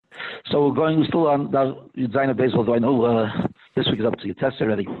So we're going still on Zaina Baseball. Do I know this week is up to your test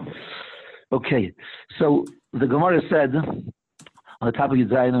already? Okay. So the Gemara said on the top of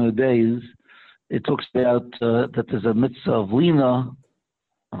Zaina Bays, it talks about that there's a mitzvah of Lina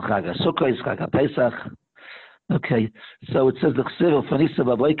on Chag HaSukkos, Chag HaPesach. Okay. So it says the Chsiv Fanisa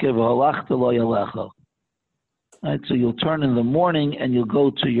Babayker v'Halachta lo yalecha. Right. So you'll turn in the morning and you'll go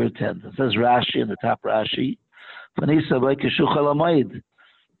to your tent. It says Rashi in the top Rashi. Fanisa Babayker Shuchal Hamayid.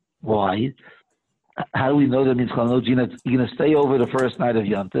 Why? How do we know that means Chalamayid? You're going to stay over the first night of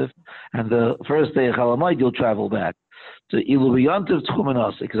Yontif, and the first day of Chalamayid you'll travel back. So Ilu Yontif Tchumen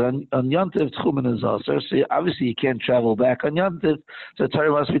Aser, because on Yontif Tchumen is Aser. So obviously you can't travel back on Yontif. So Torah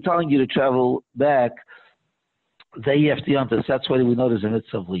must be telling you to travel back day after Yontif. That's why we know there's a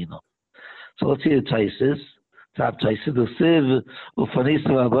mitzvah of Lina. So let's see the Taisis. Top Taisis. The Siv Ufanisa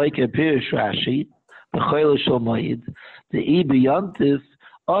Abayke Pirish Rashi. The Chayla Shomayid. The Ibi Yontif.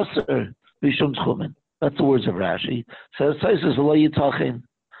 Aser Bishum Tchumen. That's the words of Rashi. Says Taisus Lo Yitachin.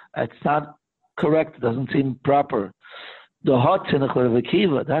 It's not correct. It doesn't seem proper. The hot Tinach Rav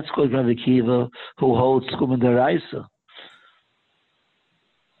Akiva. That's called Rav Akiva, who holds Tchumen Deraisa.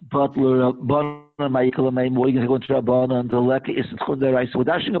 But L'Rabbanan Ma'ikal Amayim. What are you going to go into Rabbanan and the Leka is Tchumen Deraisa? We're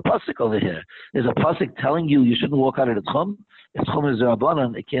dashing a pasuk over here. There's a pasuk telling you shouldn't walk out of the Tchum. If Tchum is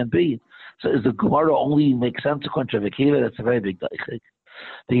Rabbanan, it can't be. So is the Gemara only make sense to Rav Akiva? That's a very big daichik.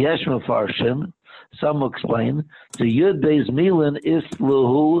 The Yesh Mefarshim, some will explain, the Yud Beis Milan is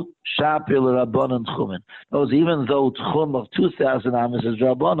Luhu Shapir Rabbanon Tchumen. Knows even though Tchum of 2,000 Amos is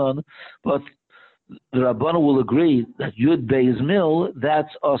Rabbanon, but the Rabbanon will agree that Yud Beis Mil,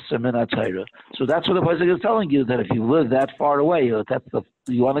 that's Aser Min HaTorah. So that's what the Pasuk is telling you, that if you live that far away, or that's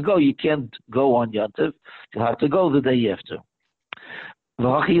you want to go, you can't go on Yontif. You'll have to go the day after. This is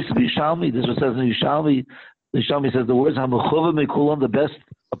what says in Yishalmi. The Yishalmi says the words Hamechuva Mekulam, the best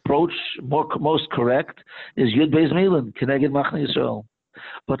approach, most correct, is Yud Beis Milan, Keneged Machne Yisrael.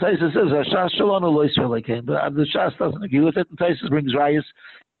 But Taisus says Hashas Shalom Lo Yisrael Aleichem, but the Shas doesn't agree with it. And Taisus brings Rayas,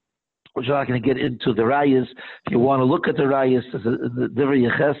 which we're not going to get into the Rayas. If you want to look at the Rayas, in the Divrei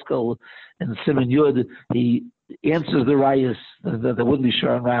Yecheskel and Siman Yud, he answers the Rayas that wouldn't be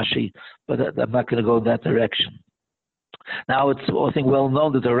sure on Rashi, but I'm not going to go in that direction. Now it's I think well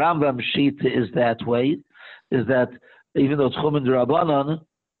known that the Rambam sheet is that way. Is that even though Tchum and Rabbanon,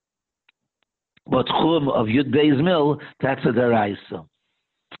 but Tchum of Yud Beis Mil, that's a Deraisa.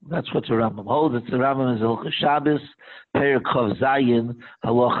 That's what the Rambam holds. It's the Rambam is Hilchos Shabbos, Perek Chav Zayin,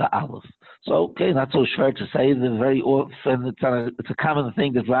 Halacha Aleph. So okay, not so short to say. That very often it's a common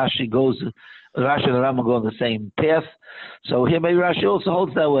thing that Rashi and the Rambam go on the same path. So here maybe Rashi also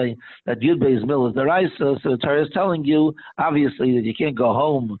holds that way, that Yud Beis Mil is Deraisa. So the Torah is telling you obviously that you can't go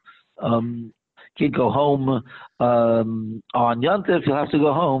home. On Yontif, you'll have to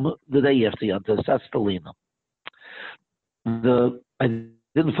go home the day after Yontif. That's the Lina. I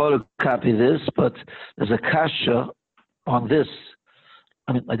didn't photocopy this, but there's a kasha on this.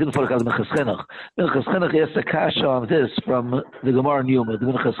 I didn't photocopy the Minchas Chinuch. Minchas Chinuch has a kasha on this from the Gemara in Yuma. The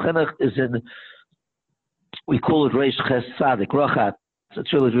Minchas Chinuch is in, we call it Reish Ches Tzadik, Rochat.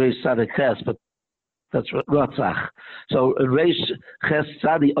 It's really Reish Tzadik Ches, but that's Ratzach. So in Reish Ches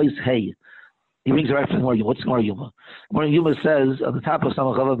Tzadik Ois Hey. He brings a reference to Gemara Yuma. What's Gemara Yuma? Gemara Yuma says on the top of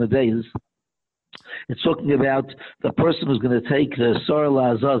Samachal on the days, it's talking about the person who's going to take the Sor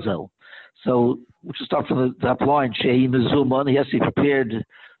LaAzazel. So we should start from the top line. Shehi Mezuman. He has to be prepared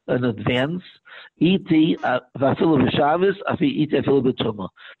in advance. Iti v'afilu b'Shabbos, iti afilu b'Tumah.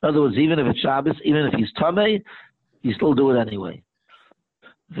 In other words, even if it's Shabbos, even if he's Tamei, you still do it anyway.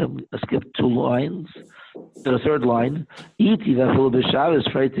 Then let's skip 2 lines. The third line, Iti v'afilu b'Shabbos,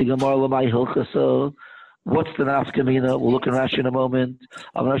 freiti Gemara l'may hilchasa. What's the nafkamina? We'll look in Rashi in a moment.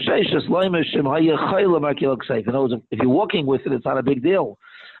 In other words, if you're walking with it, it's not a big deal.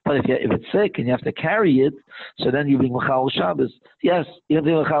 But if it's sick and you have to carry it, so then you bring Machal Shabbos. Yes, even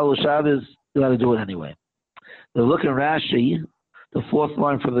if Machal Shabbos, you got to do it anyway. Now look in Rashi, the 4th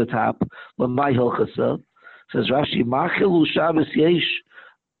line from the top, l'may hilchasa, says Rashi, Machilu Shabbos yesh.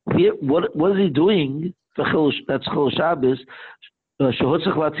 What is he doing? That's Chil Shabbos.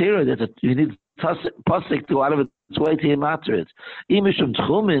 Shehutzach latira. That you need pasuk to go out of its way to matter it. Imishum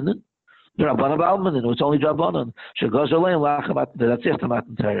tchumin, Rabbanan Balmanin. It's only Rabbanan. Shegaz alein lachamat. That's after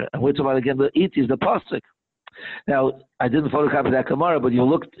Matan Torah. And we're talking about again the it is the pasuk. Now I didn't photocopy that Gemara, but you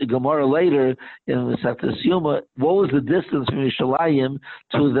looked at Gemara later in the Seftas Yuma. What was the distance from Yerushalayim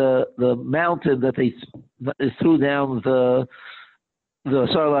to the mountain that they threw down the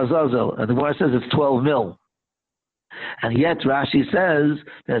Sar LaAzazel? And the Gemara says it's 12 mil. And yet Rashi says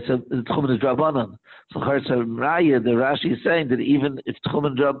that Tchumen is Drabanan. So Raya, the Rashi is saying that even if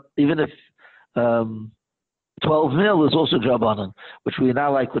 12 mil is also Drabanan, which we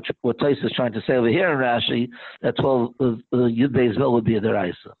now like what Tais is trying to say over here in Rashi, that 12 Yud Beis Mil would be a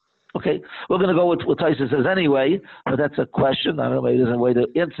Deraisa. Okay, we're going to go with what Taisa says anyway, but that's a question. I don't know, maybe there's a way to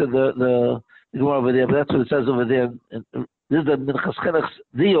answer the Gemara over there, but that's what it says over there. This is the Minchas Chinuch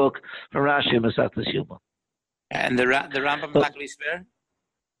Diuk from Rashi and Masechtas Yoma. And the Rambam will not be swear?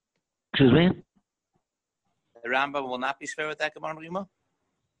 Excuse me? The Rambam will not be swear with that Gemara Yoma?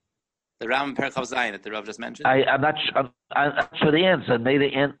 The Rambam Perchav Zayin that the Rav just mentioned? I'm not sure the answer. Maybe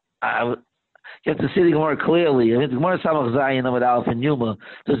you have to see the Gemara clearly. I mean, the Gemara Samach Zayin with Alf and Yuma.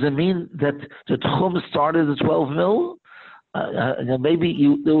 Does it mean that the Tchum started at 12 mil?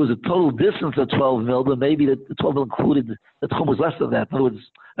 Maybe there was a total distance of 12 mil, but maybe the 12 mil included the Tchum was less than that. In other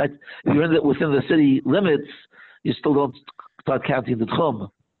words, right, if you're within the city limits, you still don't start counting the Tchum.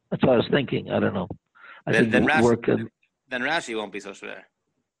 That's what I was thinking. I don't know. Then Rashi won't be so sure.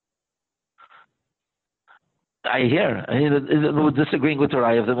 I hear. We're disagreeing with the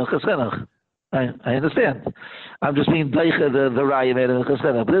Raya of the Minchas Chinuch. I understand. I'm just being daicha the Raya made of Minchas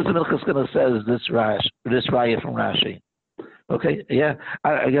Chinuch. But this Minchas Chinuch says this Raya from Rashi. Okay, yeah.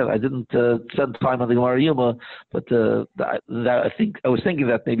 I didn't spend time on the Gemara Yuma, but I think I was thinking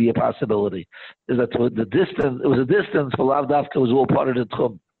that may be a possibility. Is that the distance? It was a distance for Lav Dafka was all part of the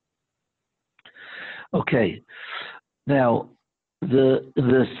Tchum. Okay, now the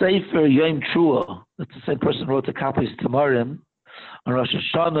Sefer Yom Trua, that's the same person who wrote the copies to Tamarim on Rosh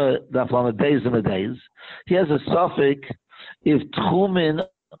Hashanah Daf Lamed Beis and Days. He has a suffix if Tchumen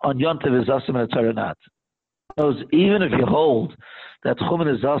on Yontiv is Asim and Torah not. Even if you hold that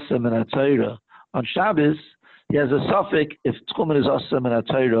Tchumen is Asim and Torah on Shabbos, he has a suffix if Tchumen is Asim and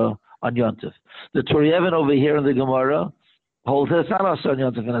Torah on Yontiv. The Turei Even over here in the Gemara holds that it's not Asim on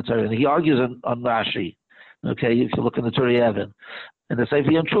Yontiv and Torah, and he argues on Rashi. Okay, if you look in the Turei Even. And the Sefer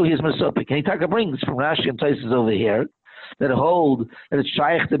Yom Trua, he's Mesopik. And he brings from Rashi and Taisus over here that hold that it's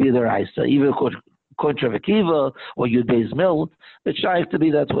shaykh to be the Raisa, even according to Rav Akiva or Yud Beis Mil, it's shaykh to be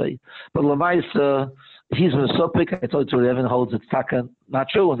that way. But Lamaisa, he's Mesopik. I told you Turei Even holds it's taka not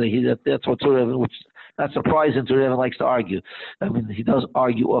true, and that's what Turei Even, which not surprising. Turei Even likes to argue. I mean, he does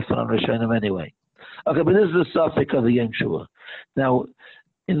argue often on Rishonim anyway. Okay, but this is the suffix of the Yom Trua. Now,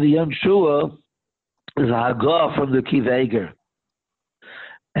 in the Yom Trua, there's a Hagah from the Kiveger.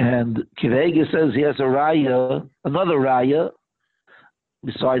 And Kiveger says he has a Raya, another Raya,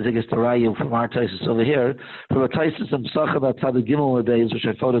 besides, I guess, the Raya from our Taisus over here, from a Taisus and Psachim about Tzaddik Gimel days, which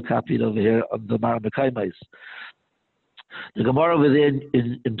I photocopied over here on the Mar Mekaimais. The Gemara over there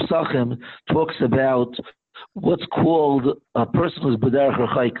in Psachim talks about what's called a person who's B'derech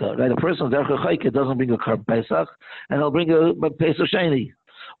Rechaika, right? A person who's B'derech Rechaika doesn't bring a Karb Pesach, and he'll bring a Pesach Sheni.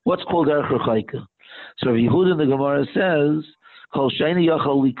 What's called Derech Rechaika? So Yehuda in the Gemara says, Kol Sheni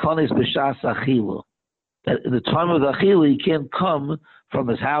Yachal Likonis B'Shas Achila. That in the time of the Achila, he can't come from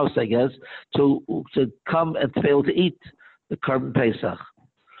his house, I guess, to come and to be able to eat the Karban Pesach.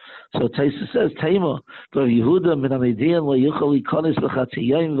 So Taisa says, Taima, Yehuda Min Amidian La Yachal Likonis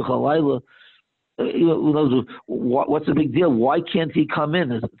B'Chatziyayim V'Chalayla. What's the big deal? Why can't he come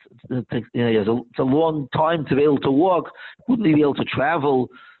in? It's a long time to be able to walk. Wouldn't he be able to travel?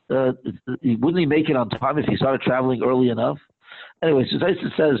 Wouldn't he make it on time if he started traveling early enough? Anyway, so Taisa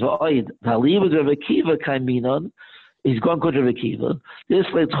says, he's gone to Rav Akiva. This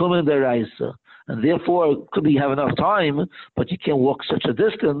way, Tchumen deraisa, and therefore could he have enough time, but you can't walk such a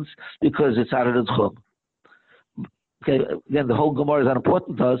distance because it's out of the Tchum. Okay, again, the whole Gemara is not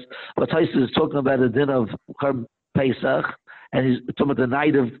important to us, but Taisa is talking about the din of Karb Pesach, and he's talking about the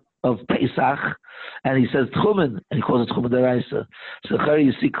night of Pesach, and he says Tchumen, and he calls it Tchumen deraisa. So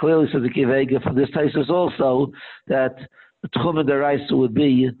you see clearly, says the Kivega from this Taisa also, that the Tchumen deraisa would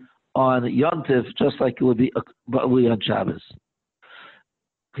be on Yontif, just like it would be on Shabbos.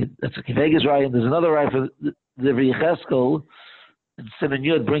 Okay, that's a Kivega's right, and there's another right for the Yecheskel, and Simon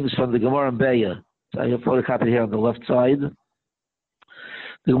Yud brings from the Gemara and Beya. So I have photocopied here on the left side.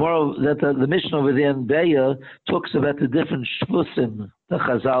 The Gemara, that the Mishnah over there in Beya talks about the different shvusim the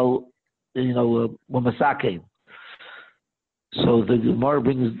Chazal, were masakein. So the Gemara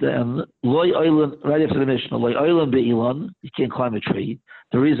brings down loy oilan right after the Mishnah. Loy oilan be'ilan, you can't climb a tree.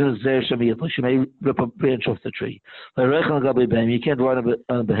 The reason is there shemiyat, you may rip a branch off the tree. Loy rechan gabi behem, you can't ride on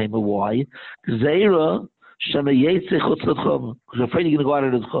a behemoth. Why? Gzeira shemiyetze chutz l'tchum, because you're afraid you're going to go out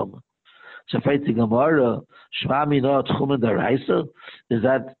of the tchum. So fight the Gemara, Shema Mina Tchumen Daraisa. Is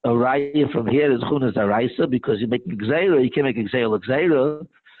that a raya from here? Is Tchumen Daraisa because you're making Gzeira? You can't make Gzeira.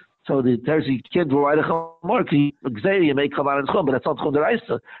 So the there's you can't ride a chamor. You may come out in chum, but that's not chum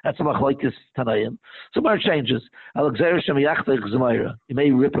deraisa. That's a machlokes Tanaim. So more changes. You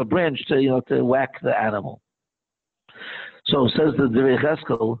may rip a branch to whack the animal. So says the Divrei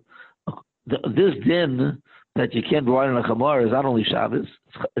Cheskel, this din that you can't ride on a chamor is not only Shabbos,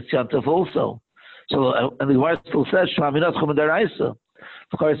 it's Yantif also. So and the Gemara still says Shmaminat chum deraisa.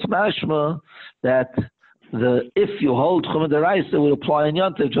 Of course, mashma that if you hold chum deraisa, will apply in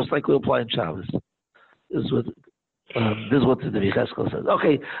Yantif just like we apply in Shabbos. This is what the Divrei Cheskel says.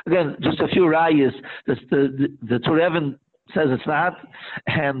 Okay, again, just a few rayas. The Torah Even says it's not,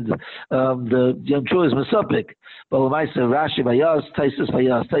 and the Yom Kippur is Mesopik. But Lamaisa Rashi Bayas,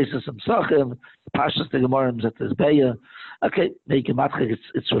 Taisus and Psachim, Pashas the Gemarim at this Beya. Okay, make a matchik.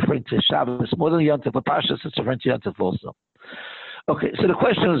 It's referring to Shabbos more than Yantif, but Pashas it's referring to Yantif also. Okay, so the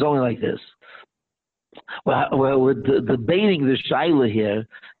question is only like this. Well, we're debating the Shaila here.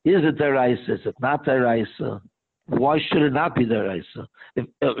 Is it deraisa? Is it not deraisa? Why should it not be deraisa?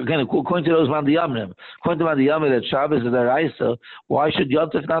 Again, according to those Mandiyamim, according to Mandiyamim that Shabbos is deraisa, why should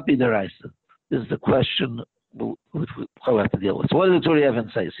Yantif not be deraisa? This is the question we have to deal with. So what does the Torah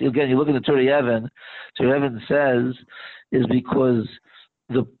Even say? So again, you look at the Torah Even says is because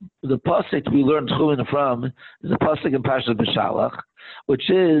the pasuk we learned Chumin from is a pasuk in Parashat B'Shalach, which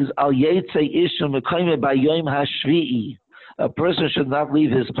is Al Yetzei Isham Mekayme B'Yom HaShvi'i. A person should not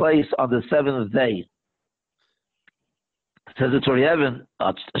leave his place on the seventh day. It says the Torah Even,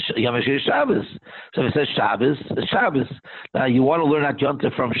 Yom HaShvi'i Shabbos. So if it says Shabbos, it's Shabbos. Now you want to learn at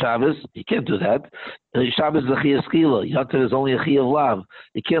Yontif from Shabbos, you can't do that. Shabbos is a Chiyah Skila. Yontif is only a Chiyah Lav.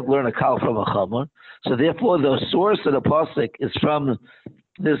 You can't learn a Kal from a Chamor. So therefore the source of the pasuk is from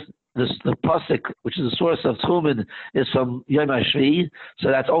the pasuk, which is the source of Tchumen, is from Yom HaShvi'i, so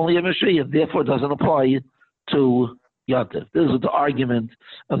that's only Yom HaShvi'i, and therefore it doesn't apply to Yantif. This is the argument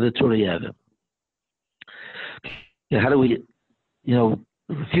of the Torah Even. How do we,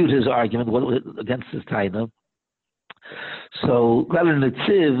 refute his argument against his taina? So, rather than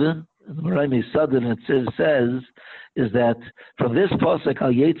Netziv, the Merayim Sudden Netziv says, is that from this pasuk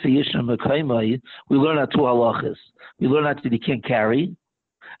Al Yetzei Yisham Mekaymai, we learn that two halachas. We learn that you can't carry,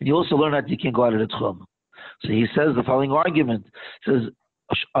 and you also learn that you can't go out of the tchum. So he says the following argument. He says,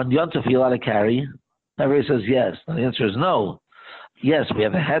 on Yontif you're allowed to carry. Everybody says yes. And the answer is no. Yes, we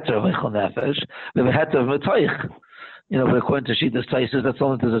have a heter of Eichel Nefesh, we have a heter of Metoich. But according to Shittas Taisus, that's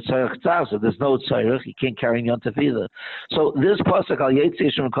only to the Tzarech Tzah, so there's no Tzarech, you can't carry Yontif either. So this pasuk Al Yetzei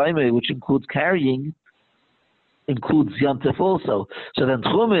Yisham Mekaymai, which includes carrying, includes Yantif also. So then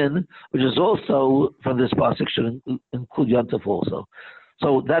Tchumen, which is also from this pasuk, should include Yantif also.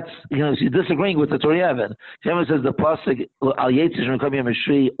 So that's, you're disagreeing with the Torah Even. Shemar says the pasuk Al Yetzei Yisham Mekaymai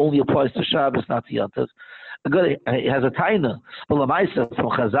Mishri only applies to Shabbos, not to Yantif. It has a taina. But Lamaisa from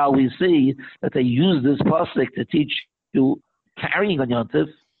Chazal we see that they use this pasuk to teach you carrying on Yantif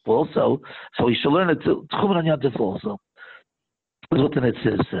also. So you should learn it to Tchumen on Yantif also. That's what the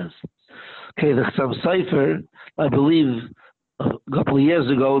Netziv says. Okay, the Chassam Sofer, I believe a couple of years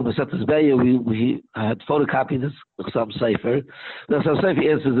ago in Maseches Beya, we had photocopied this Chassam Sofer. The Chassam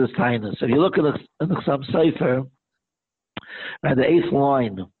Sofer answers this taina. So if you look at the Chassam Sofer, at the 8th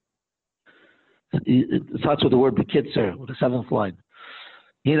line, it starts with the word Bekitzer, with the 7th line.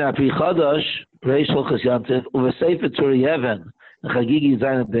 Hina Pri Chadash, Reish Hilchos Yantif, Uvesefer Torah Even, Chagigi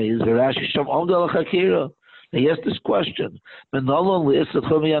Zayin Beis, V'Rashi Shom Omdo Al Chakira. They asked this question. How do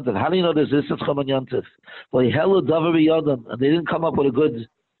you know there's Isat Chum Yantif? And they didn't come up with a good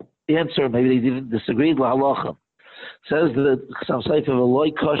answer. Maybe they even disagreed with halacha. Says the Chassam Sofer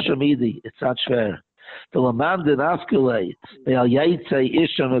V'Loi Kosher Midi. It's not fair. The Laman Din Afkulei Ve'Al Yaitei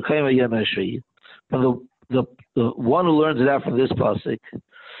Isha Mekayma Yom HaShvi'i. From the one who learns it out from this pasuk.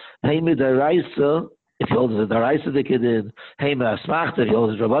 Hey Midaraisa, if he holds the Daraisa Dikidin. Hey Me'asmachta, if he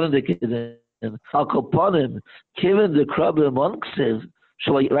holds the Rabbanan Dikidin. Al Koponim, given the Krabim Monksiv,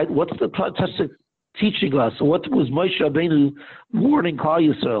 right? What's the pasuk teaching us? What was Moshe Rabbeinu warning Klal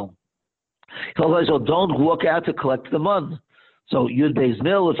Yisrael? He told us, don't walk out to collect the mun. So Yud Beis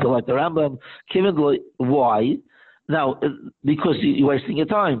Mil, if you like the Rambam, given why? Now, because you're wasting your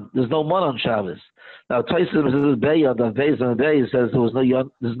time. There's no mun on Shabbos. Now, Taisim says Beya, the Beis on the Beis says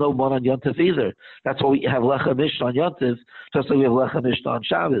there's no mun on Yontif either. That's why we have Lecha Mishnah on Yontif, just like we have Lecha Mishnah on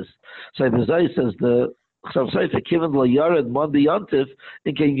Shabbos. So Bezai says the Chassam Sofer given la Yared mun the Yontif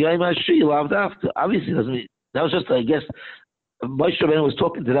in King Yom HaShvi'i loved after. Obviously, doesn't mean that was just I guess Moshe Rabbeinu was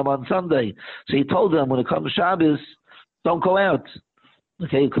talking to them on Sunday, so he told them when it comes Shabbos, don't go out.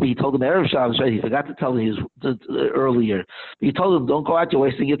 Okay, he told them Erev Shabbos, right? He forgot to tell them earlier. But he told them, don't go out, you're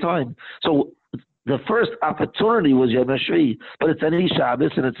wasting your time. So The first opportunity was Yom HaShvi, but it's any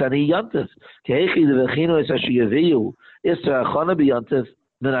Shabbos and it's any Yontif. Kehechi devechinu es asher yaviu isra achana b'Yontif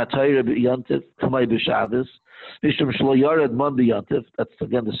min atayra b'Yontif kamay b'Shabbos mishum shlo yared man b'Yontif. That's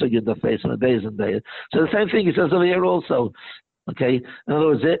again the sugya in the face and the days and days. So the same thing he says over here also. Okay, in other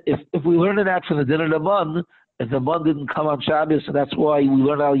words, if we learn that from the din of the man, if the man didn't come on Shabbos, and that's why we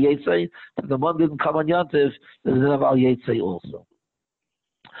learn Al Yetzei, if the man didn't come on Yontif, then the din of Al Yetzei also.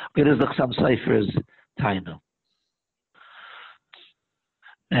 It is like some ciphers taina.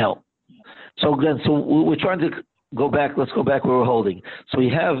 Now, so again, we're trying to go back. Let's go back where we're holding. So we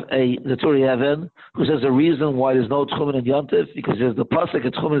have the Turi Even who says the reason why there's no Tchumen in Yontif because there's the pasuk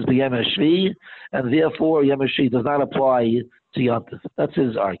Tchumen is b'Yom HaShvi, and therefore Yom HaShvi does not apply to Yontif. That's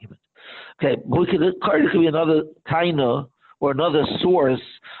his argument. Okay, but there could be another taina or another source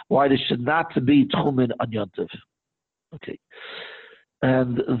why there should not be Tchumen on Yontif. Okay.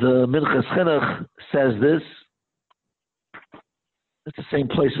 And the Minchas Chinuch says this. It's the same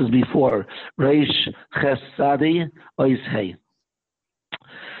place as before. Reish Ches Tzadi Ois Hey.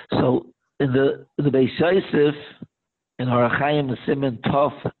 So in the Beis Yosef, in Orach Chaim Siman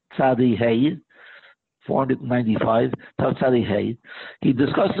Tov Tzadi Hey, 495 Tov Tzadi Hey, he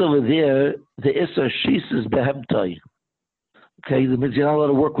discusses over there the Isser Shises Behemtoi. Okay, that means you're not allowed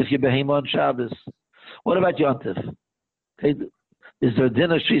to work with your behemah on Shabbos. What about Yontif? Okay. Is there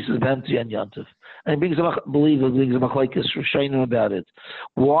dinner Shises Behemtoi and Yontif? And brings a machlokes Rishonim about it.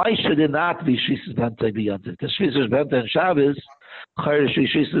 Why should it not be Shises Behemtoi be Yontif? Because Shises Behemtoi and Shabbos,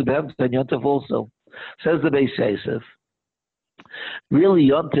 Shises Behemtoi and Yontif also. Says the Beis Yosef. Really,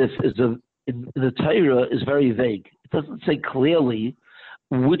 Yontif is in the Torah is very vague. It doesn't say clearly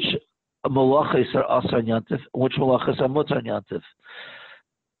which malachos are asar on Yontif, and which malachos are mutar on Yontif.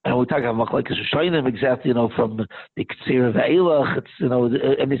 And we talk about machlokes Rishonim exactly, from the Ktsir Ve'elach.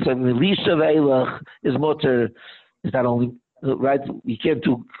 It's anytime Elisha Ve'elach is mutar. Is that only right? You can't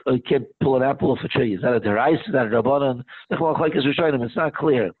pull an apple off a tree. Is that a derais? Is that a rabbanon? Machlokes Rishonim. It's not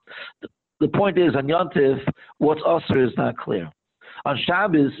clear. The point is on Yontif, what's asar is not clear. On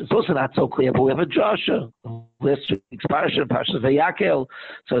Shabbos, it's also not so clear, but we have a Joshua. Last week's Parsha, Parsha Vayakel.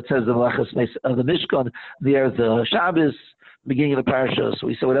 So it says the Malachas of the Mishkan, there's the Shabbos, beginning of the Parsha. So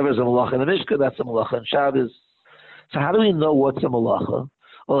we say whatever is a Malacha in the Mishkan, that's a Malacha in Shabbos. So how do we know what's a Malacha?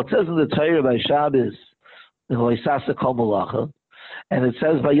 Well, it says in the Torah by Shabbos, Loisasa Kol Malacha, and it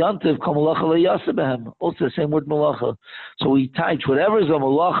says by Yontiv Kol Malacha Le'yasabehem. Also the same word Malacha. So we touch whatever is a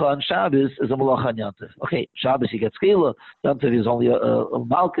Malacha on Shabbos is a Malacha on Yontiv. Okay, Shabbos you get Skila, Yontiv is only a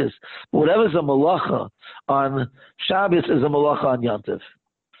Malchus. But whatever is a Malacha on Shabbos is a Malacha on Yontiv.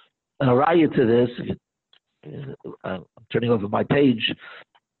 And a raya to this, I'm turning over my page,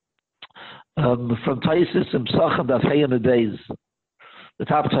 from Taisis and Psachim Daf Hey and the Days, the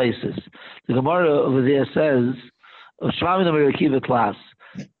top Taisis. The Gemara over there says, Shmamina Merakiva class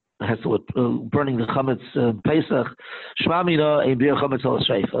has to burning the chametz Pesach. Shmamina ein bir chametz al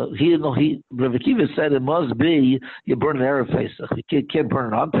shreifa. Rav Akiva said it must be you burn an erev Pesach. You can't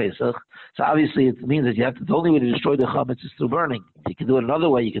burn it on Pesach. So obviously it means that you have to. The only way to destroy the chametz is through burning. You can do it another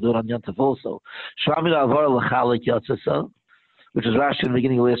way. You can do it on Yontif also. Shmamina avar l'chalik yatzasa, which is Rashi in the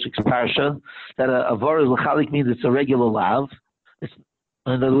beginning of last week's parsha. That avar l'chalik means it's a regular lav. It's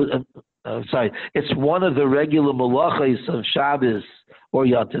one of the regular malachos of Shabbos or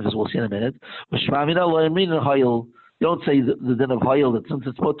Yontif, as we'll see in a minute. You don't say the din of Hayil that since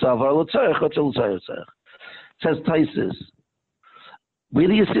it's put to Avar L'Tzarech, it says Taisis. Where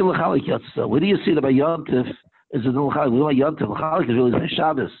do you see L'Chalik Yatzah? Where do you see that by Yontif is a din L'Chalik? We don't like Yontif. L'Chalik is really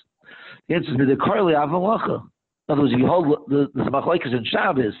Shabbos. The answer is Mid'Karli Av Malacha. In other words, if you hold the machlokes in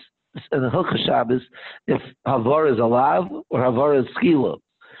Shabbos, in the Hilchah Shabbos, if Havar is a lav or Havar is Skila.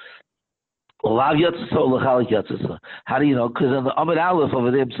 How do you know? Because in the Amid Aleph over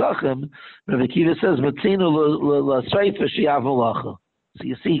there, Psachim, Rav Akiva says, "Matzinu l'sreifa she'av malacha." So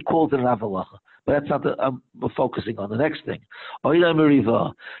you see, he calls it an avalacha, but that's not we're focusing on the next thing. Oyla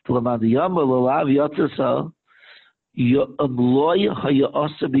meriva t'lamandiyam l'lav yatzasa yamloy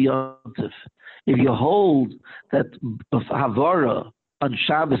hayasa b'yantif. If you hold that havara on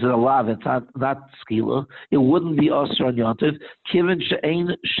Shabbos is a lav, it's not skila, it wouldn't be osir on Yontif. Kivin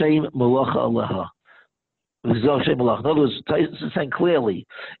she'ein shem malacha aleha. In other words, it's saying clearly,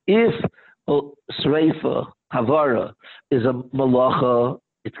 if sreifa havara is a malacha,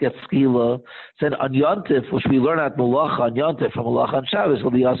 it gets skila. Then on Yontif, which we learn at malacha on Yontif from malacha on Shabbos,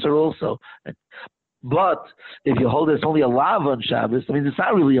 will be osir also. But if you hold it's only a lav on Shabbos, I mean it's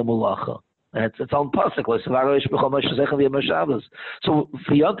not really a malacha. It's on pasuk. So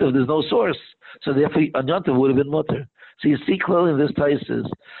for Yontif, there's no source. So therefore, on Yontif would have been mutter. So you see clearly in this Taisis,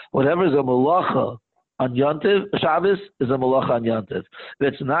 whatever is a malacha on Yontif, Shabbos is a malacha on Yontif.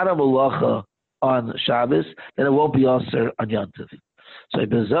 If it's not a malacha on Shabbos, then it won't be also on Yontif. So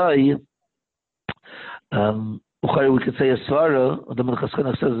Bezai, we could say a svara. The Minchas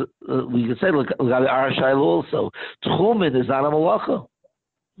Chinuch says we could say our Shaila also. Tchumen is not a malacha.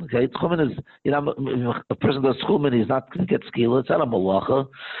 Okay, tchumen is, a person does tchumen, he's not going to get skila. It's not a malacha.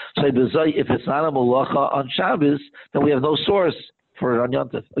 So if it's not a malacha on Shabbos, then we have no source for it on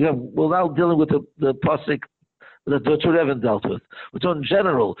Yontif. Again, we're now dealing with the pasuk that the Rebbe dealt with. So in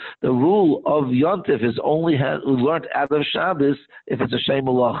general, the rule of Yontif is only we learned out of Shabbos if it's a shem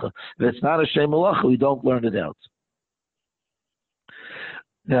malacha. If it's not a shem malacha, we don't learn it out.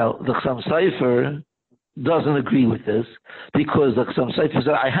 Now, the Chassam Sofer doesn't agree with this because the Chassam Sofer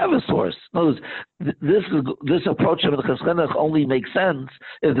said, I have a source. In other words, this approach of the Minchas Chinuch only makes sense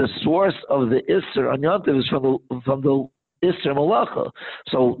if the source of the Isser on Yontif is from the Isser Malacha.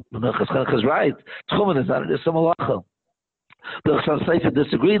 So the Minchas Chinuch is right. Tchumen is not an Isser Malacha. The Chassam Sofer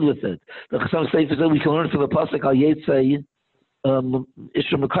disagreed with it. The Chassam Sofer said we can learn from the pasuk Al Yetzei even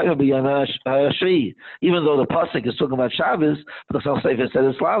though the pasuk is talking about Shabbos, the Chassam Sofer said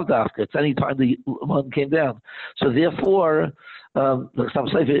it's lav dafka. It's any time the moon came down. So therefore, the Chassam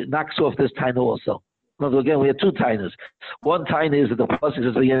Sofer knocks off this taina also. Now, again, we have two tainas. One taina is that the pasuk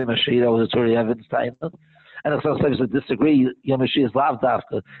says Yom Mashiach, that was a Torah Evans taina. And the Chassam Sofer said disagree. Yom Mashiach is lav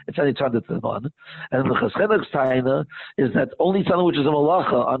dafka. It's any time that the moon. And the Chassam taina is that only time which is a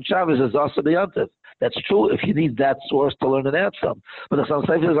malacha on Shabbos is also the Yontif. That's true if you need that source to learn it out from. But the Chassam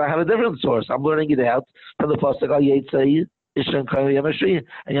Sofer says, I have a different source. I'm learning it out from the pasuk Al Yetzei Ishem Kayim Yom Mashiach,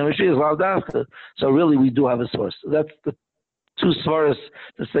 and Yom Mashiach is lav dafka. So really, we do have a source. So that's the two svaras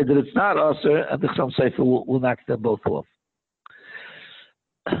to say that it's not Aser, and the Chassam Sofer will knock them both off.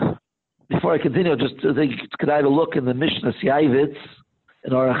 Before I continue, just to think, could I have a look in the Mishnah Yavitz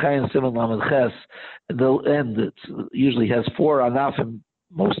in Orach Chaim Siman Lamed Ches? At the end, it usually has 4 anafim.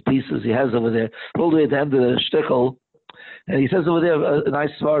 Most pieces he has over there, all the way at the end of the shtickle, and he says over there a nice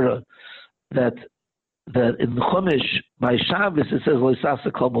svara that in the Chumash by Shabbos it says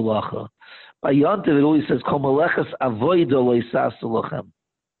loisasa kol malacha. By Yontif it always says kol malachas avoida loisasa lochem.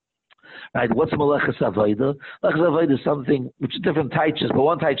 Right? What's malachas avoida? Malachas avoida is something which is different taiches, but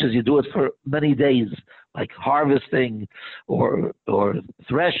one taiche is you do it for many days, like harvesting or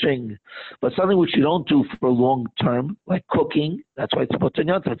threshing, but something which you don't do for long term, like cooking. That's why it's put in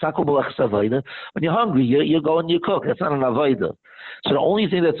Yontif. It's not called malachas avoida. When you're hungry, you go and you cook. That's not an avoida. So the only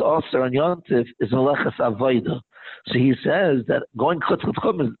thing that's also on Yontif is malachas avoida. So he says that going chutz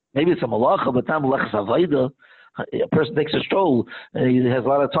chutz, maybe it's a malacha, but not malachas avoida. A person takes a stroll, and he has a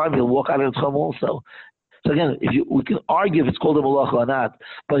lot of time, he'll walk out of the tchum also. So again, we can argue if it's called a malacha or not,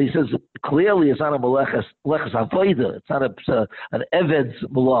 but he says clearly it's not a malachas avoida. It's not an eved's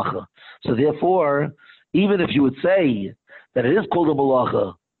malacha. So therefore, even if you would say that it is called a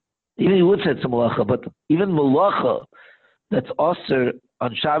malacha, even you would say it's a malacha, but even malacha that's aser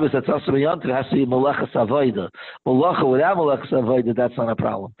on Shabbos, that's aser b'yontif, it has to be malachas avoida. Malacha without malachas avoida, that's not a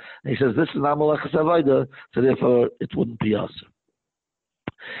problem. And he says this is not malachas avoida, so therefore it wouldn't be aser.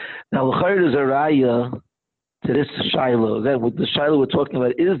 Now, l'chayr is a raya to this Shiloh. Again, with the Shiloh we're talking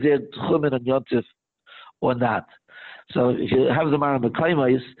about, is there tchumen on Yontif or not? So if you have the Maram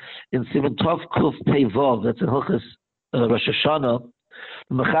Mekayimais in Siman Tov Kuf Pei Vav, that's in Hilchos Rosh Hashanah,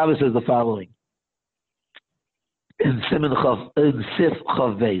 the Mechaber says the following. In Sif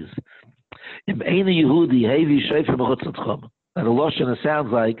Chav Beis. Im Eina Yehudi Hevi Sheifer Mechutz Tzchum. And the Lashon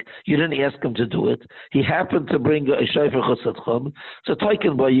sounds like you didn't ask him to do it. He happened to bring a Sheifer Chutz Tzchum. So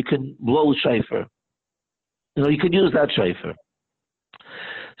taken by you can blow Sheifer. You can use that Sheifer.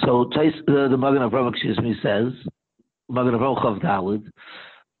 So the Magen Avraham, says, Magen Avraham Chav Daled,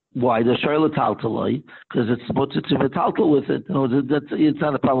 why? The Shaila Taltalai, because it's supposed to metaltal with it. It's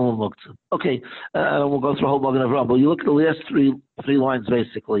not a problem with Muktzah. Okay, we'll go through a whole Magen Avraham, but you look at the last three lines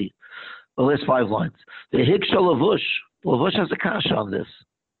basically, the last 5 lines. The Hiksha Lavush. Lavush has a kasha on this.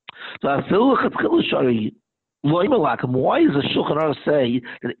 So I feel why does the Shulchan Aruch say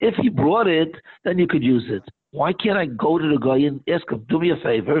that if he brought it, then you could use it? Why can't I go to the guy and ask him, do me a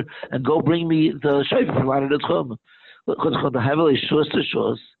favor, and go bring me the shayfer from out of the tchum? Because the heavily shus to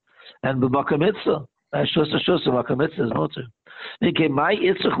shus, and b'makam mitzvah. Shus to shus, and makam mitzvah is motor. Okay, my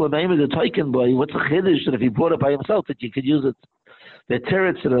itzach l'meim the toiken boy. What's the chiddush that if he brought it by himself that you could use it? The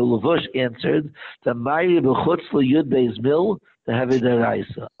teretz that Lavush answered, the Mari b'chutz l'yud beis mil, the heavy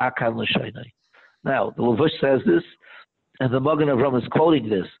deraisa akan l'shaynai. Now the Lavush says this And the Magen Avraham is quoting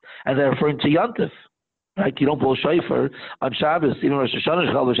this, and they're referring to Yontif. Right? You don't blow shofar on Shabbos. Even Rosh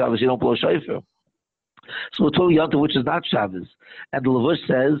Hashanah, Shabbos, you don't blow shofar. So we're talking Yontif, which is not Shabbos. And the Levush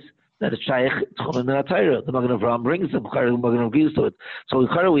says that it's Shaykh Tchumim Min HaTorah. The Magen Avraham brings them. The Magen Avraham agrees to it. So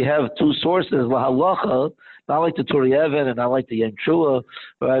we have two sources, Lahalacha, not like the Turi Even and not like the Yom Trua,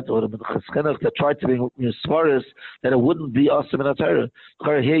 right, or the Minchas Chinuch that tried to bring Svaris that it wouldn't be Asur Min HaTorah.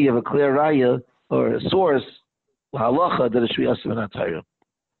 Here you have a clear raya or a source, Lahalacha, that it should be Asur Min HaTorah.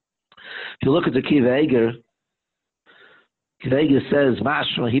 If you look at the Kiva Eger says,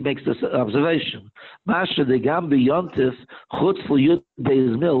 Mashra, he makes this observation. Mashra de Gambi Yontif, Chutz Yud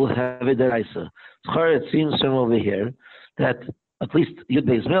Beis Mil, have a deraisa. It seems from over here that at least Yud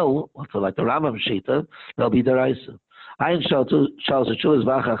Beis Mil, like the Rambam Shita, they'll be deraisa. Ein Shalzu Chulas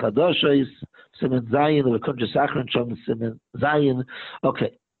Vacha Chadoshais, Simen Zayin, the Kunja Sakran Shom Simen Zayin.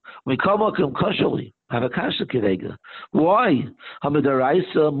 Okay. We come up in Koshali. Have a kasha kivega. Why?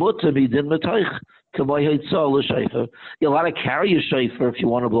 Hamidaraisa muta midin metoich. Kamoy hitzah l'shayfer. You're allowed to carry a shayfer if you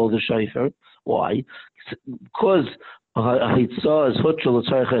want to blow the shayfer. Why? Because hitzah is hutra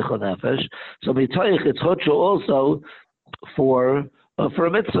l'tzarech echon nefesh. So metoich it's hutra also for a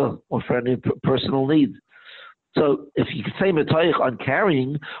mitzvah or for any personal need. So if you can say metoich on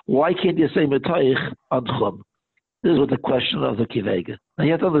carrying, why can't you say metoich on chum? This is what the question of the Kivega. Now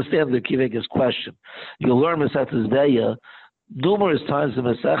you have to understand the Kivega's question. You'll learn Masechet Zbeya numerous times in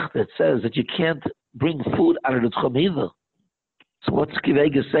Masechet that says that you can't bring food out of the Tchum either. So what's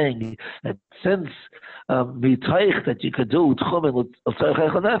Kivega saying? That since mitaych that you could do Tchum and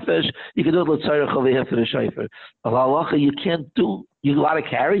l'tzarech nefesh, you can do it l'tzarech avei for the shayfer. Halacha you can't do. You're allowed to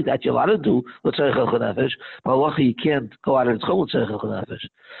carry that. You're allowed to do l'tzarech nefesh. But halacha you can't go out of the Tchum l'tzarech nefesh.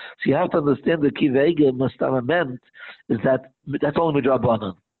 So you have to understand the Kivega must have meant is that that's only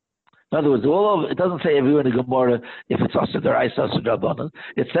midrabanan. In other words, it doesn't say everywhere in the Gemara if it's asur deraisa asur drabanan.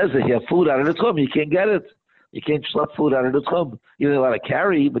 It says that if you have food out of the Tchum, you can't get it. You can't schlep food out of the Tchum. You're allowed to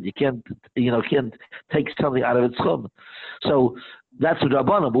carry, but you can't take something out of its Tchum. So that's the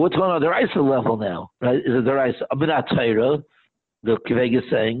drabanan. But what's going on the deraisa level now? Right? Is it deraisa? Aminat Torah. The Kivega is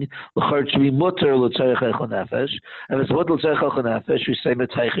saying, l'chart should be mutter l'tzarech echon nefesh, and if it's mutter l'tzarech echon nefesh, we say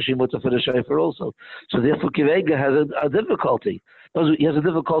metayich should be mutter for the shayfer also. So therefore, Kivega has a difficulty. He has a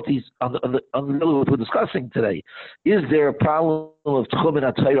difficulty on the level what we're discussing today. Is there a problem of tchum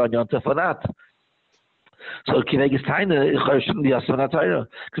and atayra on yontif or not? So Kivega's taina l'chart shouldn't be asur atayra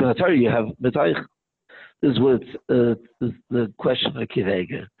because in atayra you have metayich. This is what the question of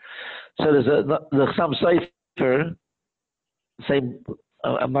Kivega. So there's the Chassam Sofer. Same.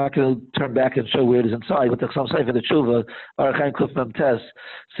 I'm not going to turn back and show where it is inside, but the Chassam Sofer, the Tshuva, Arachaim Kuf Mem Tes,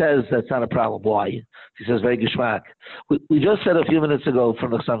 says that's not a problem. Why? He says very geschmack. We just said a few minutes ago from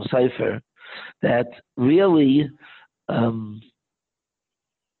the Chassam Sofer that really, you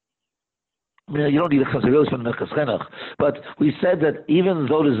don't need a Chasarilus from the Minchas Chinuch, but we said that even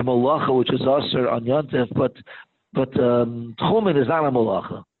though there's a malacha which is asur on Yontif, but Tchumen is not a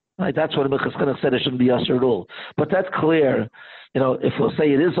malacha. Right, that's what the Minchas Chinuch said it shouldn't be asur at all. But that's clear. If we'll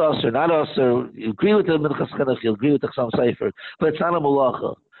say it is asur, not asur, you agree with the Minchas Chinuch, you agree with the Chassam Sofer, but it's not a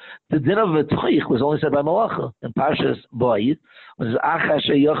malacha. The din of V'tchoich was only said by malacha. In Parshas Boy, when it's Achash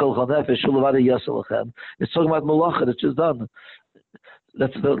Yochel Chol Nefesh Shulavad Yosel Lechem, it's talking about malacha that's just done.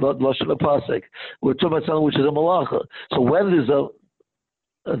 That's the Lashon Pasuk. We're talking about something which is a malacha. So when there's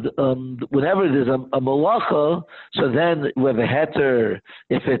whenever there's a malacha, so then we have a heter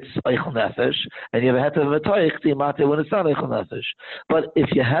if it's eichel nefesh, and you have a heter of a toich timate when it's not eichel nefesh. But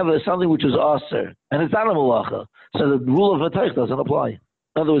if you have something which is aser and it's not a malacha, so the rule of metoich doesn't apply.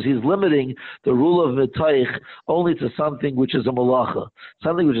 In other words, he's limiting the rule of metoich only to something which is a malacha.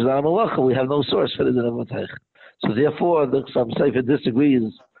 Something which is not a malacha, we have no source for the din of metoich. So therefore, the Chassam Sofer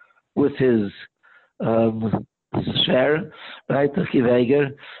disagrees with his share, right, the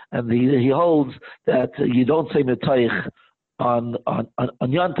Kivega, and he holds that you don't say metoich on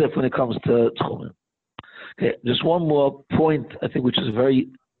Yontif when it comes to Tchumen. Okay, just one more point, I think, which is a very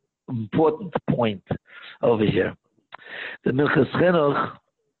important point over here. The Minchas Chinuch,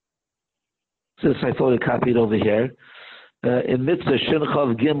 since I thought I copied over here, in Mitzvah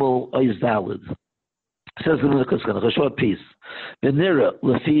Shinchav Gimel Ois Daled, says the Minchas Chinuch, a short piece. V'nira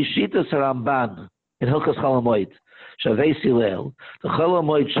lefi shitas Ramban in Hilchos Cholamoid, Shavei Silel, the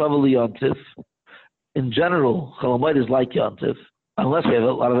Cholamoid Shavel Yontif. In general, Cholamoid is like Yontif, unless we have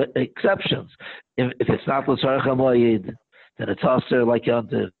a lot of exceptions. If it's not L'tzarech HaMoed, then it's also like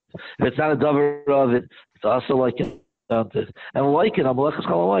Yontif. If it's not a Dover of it, it's also like And like in Amalek's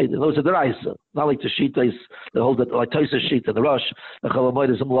Chalamoid, those are the Raisa. Not like the Shita, the whole like Taisa Shita, the Rosh, the Chalamoid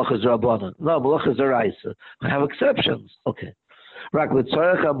is Amalek's Rabbanan. No, Amalek's the Raisa. We have exceptions. Okay. That's we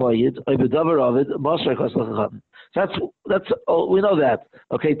know that.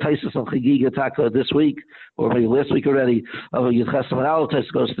 Okay, Taisus and Chagiga Taka this week, or maybe last week already, Yud Chesam and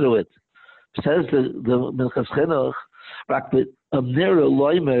Aleph goes through it. Says the Minchas Chinuch, Rakbit Amnira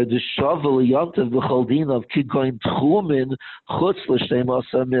Loimer, the Shavel Yontav B'Chaldin of Kikoin Tchumin Chutz L'Shtei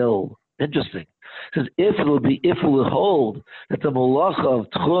Masa Mil. Interesting. It says if it will hold that the Malacha of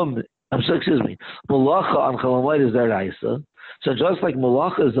Tchum, Malacha on Chalamayit is their Isa. So just like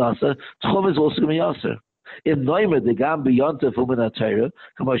Malacha is Asa, Tchum is also going to be Asa. In Noimer, the Gam B'Yontav U'Min HaTorah,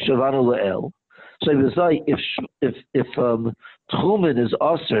 K'ma Shavanu L'El. So if Tchumin is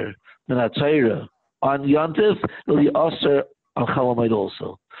Aser Min HaTorah on Yontif, it'll be Aser on Chalamayit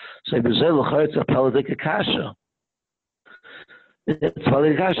also. So it's a Peladik Kasha. It's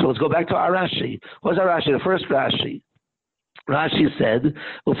Peladik Kasha. Let's go back to our Rashi. What's our Rashi? The first Rashi. Rashi said,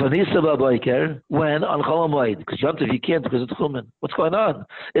 "Ufanisa b'Boiker when on Chalamayit, because Yontif you can't because it's Tchumin. What's going on?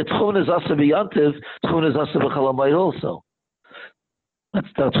 If Tchumin is Aser b'Yontif, Tchumin is Aser b'Chalamayit also." That's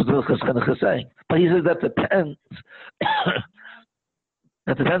what the Milchas Chinuch is saying. But he says that depends.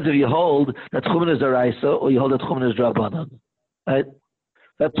 That depends if you hold that Tchumin is Daraisa or you hold that Tchumin is Drabanan. Right?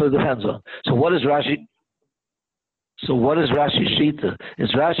 That's what it depends on. So what is Rashi Shita?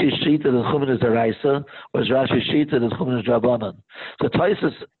 Is Rashi Shita that Tchumin is Daraisa, or is Rashi Shita that Tchumin is Drabanan? So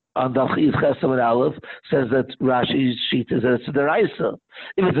Taisus on Dafchis Chesam and Aleph says that Rashi Shita is that it's Daraisa.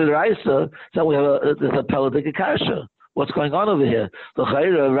 If it's Daraisa, then we have a Peladik Kasha. What's going on over here? The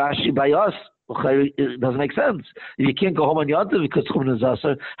Chayra Rashi by us, it doesn't make sense. If you can't go home on Yontif because Tchumin is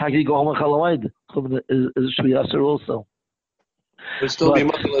Aser, how can you go home on Chalamayit? Tchumin should be Aser also. It would still be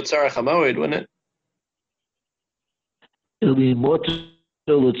Motel Tzarech HaMoed, wouldn't it? It'll be Motel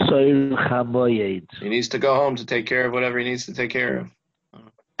Tzarech HaMoed. He needs to go home to take care of whatever he needs to take care of.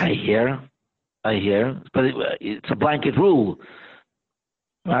 I hear. But it's a blanket rule.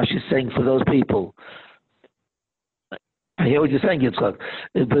 Rashi's saying for those people. I hear what you're saying, Yitzchak.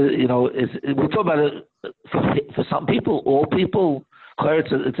 We're talking about it for some people, all people.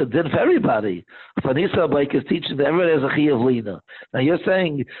 It's a din for everybody. Fanisa Baik is teaching that everybody has a chiyuv lina. Now you're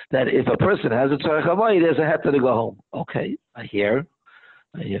saying that if a person has a tzarech hamayit, there's a heter to go home. Okay, I hear.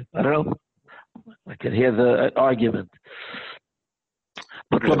 I don't know. I can hear the argument.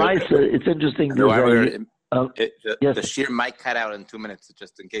 But Lamaisa, it's interesting. Yes. The shear might cut out in 2 minutes,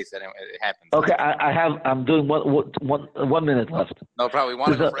 just in case it happens. Okay, I'm doing 1 minute left. No, probably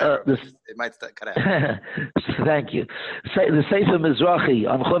one forever. It might cut out. Thank you. The Sefer Mizrahi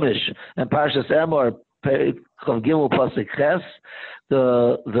on Chumash and Parshas Emor, Chav Gimel Pasuk Ches,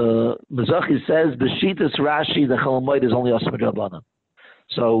 the Mizrahi says B'Shitas Rashi the Chalamayit is only Asma Drabanan.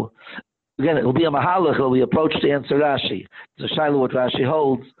 So again, it'll be a mahalach. It'll be approach to answer Rashi. It's a shaila what Rashi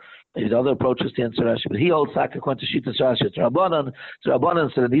holds. Maybe the other approach is to answer Rashi, but he holds Saka according to Shitas Rashi. It's Rabbanan. So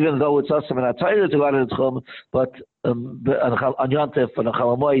that even though it's Asam and Atayra to go out of the Tchum, but on Yontif and on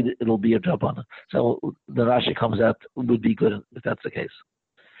Chalamoid, it'll be a Rabbanan. So the Rashi comes out would be good if that's the case.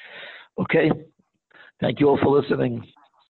 Okay. Thank you all for listening.